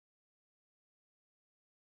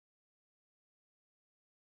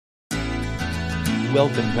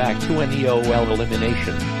Welcome back to NEOL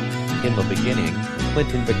Elimination. In the beginning,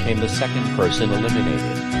 Clinton became the second person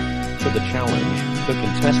eliminated. For the challenge, the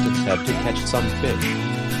contestants had to catch some fish.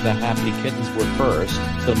 The Happy Kittens were first,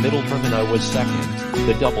 the Middle Termini was second,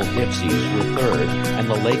 the Double Dipsies were third, and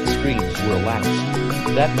the Lake Streams were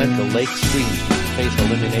last. That meant the Lake Streams would face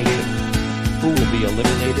elimination. Who will be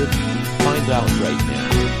eliminated? Find out right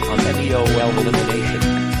now, on NEOL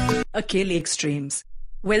Elimination. Okay, Lake Streams.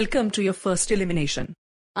 Welcome to your first elimination.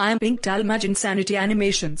 I am Pink Talmage Insanity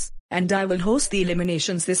Animations, and I will host the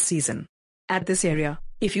eliminations this season. At this area,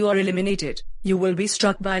 if you are eliminated, you will be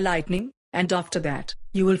struck by lightning, and after that,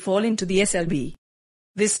 you will fall into the SLB.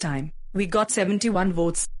 This time, we got 71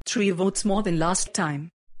 votes, 3 votes more than last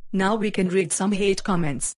time. Now we can read some hate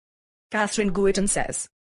comments. Catherine Guiton says,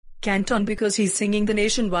 Canton because he's singing the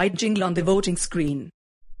nationwide jingle on the voting screen.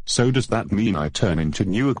 So does that mean I turn into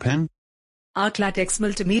Newark Pen? Arclatex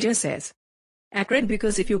Multimedia says, Akron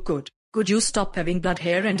because if you could you stop having blood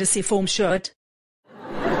hair and a seafoam shirt?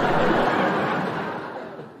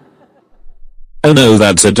 Oh no,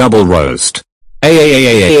 that's a double roast.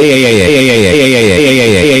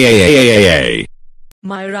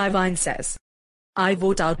 Myra Vine says, I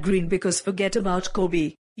vote out green because forget about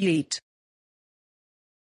Kobe, yeet.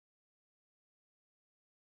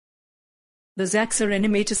 The Zaxxer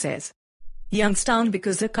animator says, Youngstown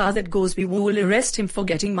because the car that goes we will arrest him for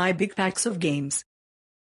getting my big packs of games.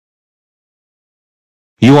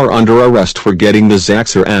 You are under arrest for getting the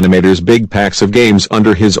Zaxxer animator's big packs of games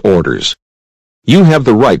under his orders. You have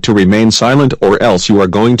the right to remain silent or else you are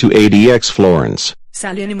going to ADX Florence.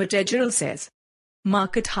 Sally Animategral says,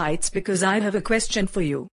 Market Heights because I have a question for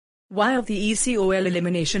you. Why of the ECOL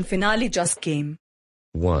elimination finale just came?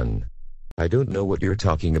 1. I don't know what you're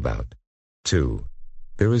talking about. 2.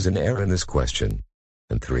 There is an error in this question.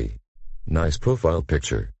 And 3. Nice profile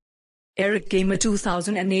picture. Eric Gamer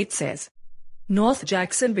 2008 says, North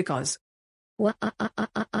Jackson because.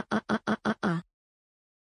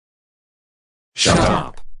 Shut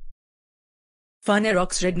up.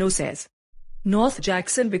 Funerox Redno says, North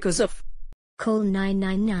Jackson because of. Cole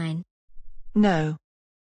 999. No.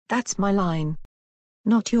 That's my line.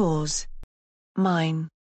 Not yours. Mine.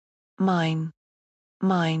 Mine.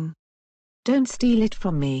 Mine. Don't steal it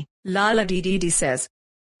from me. Lala DDD says,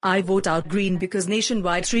 I vote out green because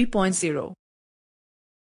Nationwide 3.0.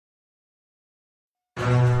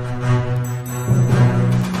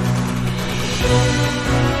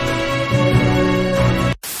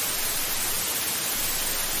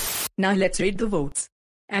 Now let's read the votes.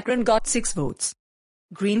 Akron got 6 votes.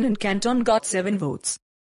 Green and Canton got 7 votes.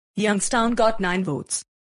 Youngstown got 9 votes.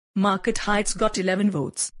 Market Heights got 11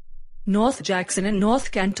 votes. North Jackson and North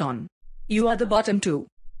Canton. You are the bottom 2.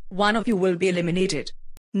 One of you will be eliminated.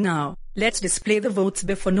 Now, let's display the votes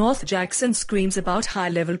before North Jackson screams about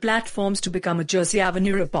high-level platforms to become a Jersey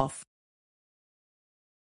Avenue ripoff.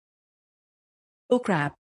 Oh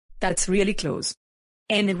crap. That's really close.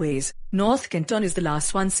 Anyways, North Canton is the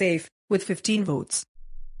last one safe, with 15 votes.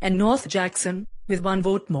 And North Jackson, with 1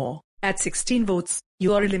 vote more, at 16 votes,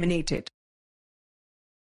 you are eliminated.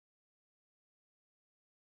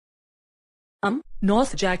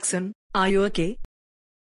 North Jackson, are you okay?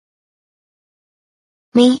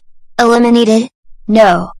 Me? Eliminated?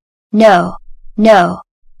 No. No. No.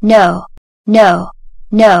 No. No.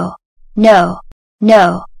 No. No.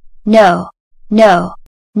 No. No. No.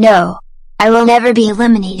 No. I will never be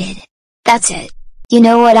eliminated. That's it. You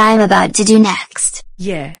know what I'm about to do next.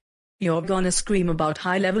 Yeah. You're gonna scream about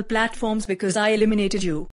high-level platforms because I eliminated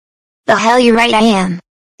you. The hell you're right I am.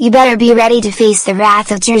 You better be ready to face the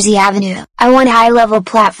wrath of Jersey Avenue. I want high-level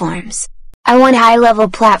platforms. I want high-level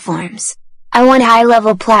platforms. I want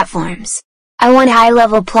high-level platforms. I want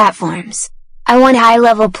high-level platforms. I want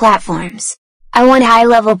high-level platforms. I want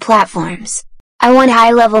high-level platforms. I want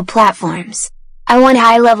high-level platforms. I want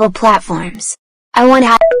high-level platforms. I want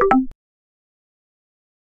high.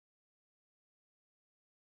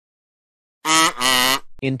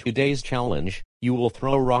 In today's challenge, you will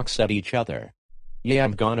throw rocks at each other. Yeah,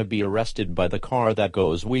 I'm gonna be arrested by the car that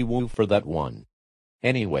goes wee woo for that one.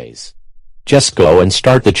 Anyways, just go and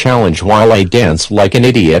start the challenge while I dance like an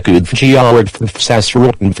idiot.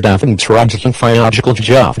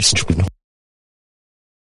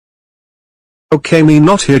 Okay, me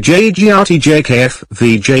not here. JGRT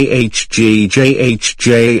VJHG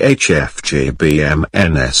JHJHFGBM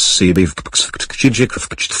NSCB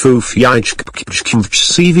Foof Yij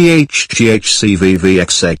CVH GHCV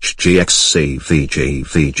VXH GXC VG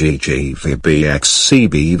VGG VBX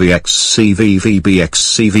CB VX CVV BX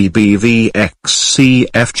CVB VX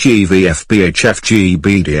CFG VFBH FG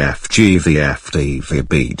BDF GVF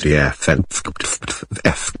DVBDF and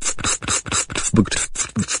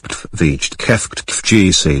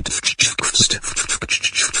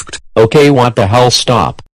Okay, what the hell,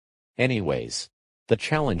 stop. Anyways, the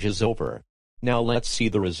challenge is over. Now let's see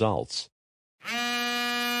the results.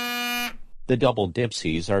 The double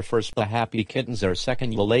dipsies are first, the happy kittens are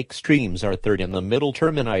second, the lake streams are third, and the middle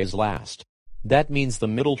termini is last. That means the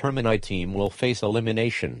middle termini team will face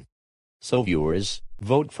elimination. So viewers,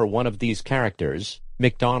 vote for one of these characters: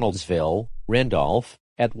 McDonaldsville, Randolph,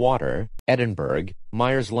 Atwater, Edinburgh,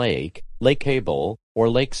 Myers Lake, Lake Hable, or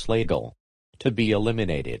Lake Slagle to be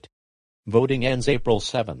eliminated. Voting ends April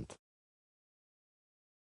 7th.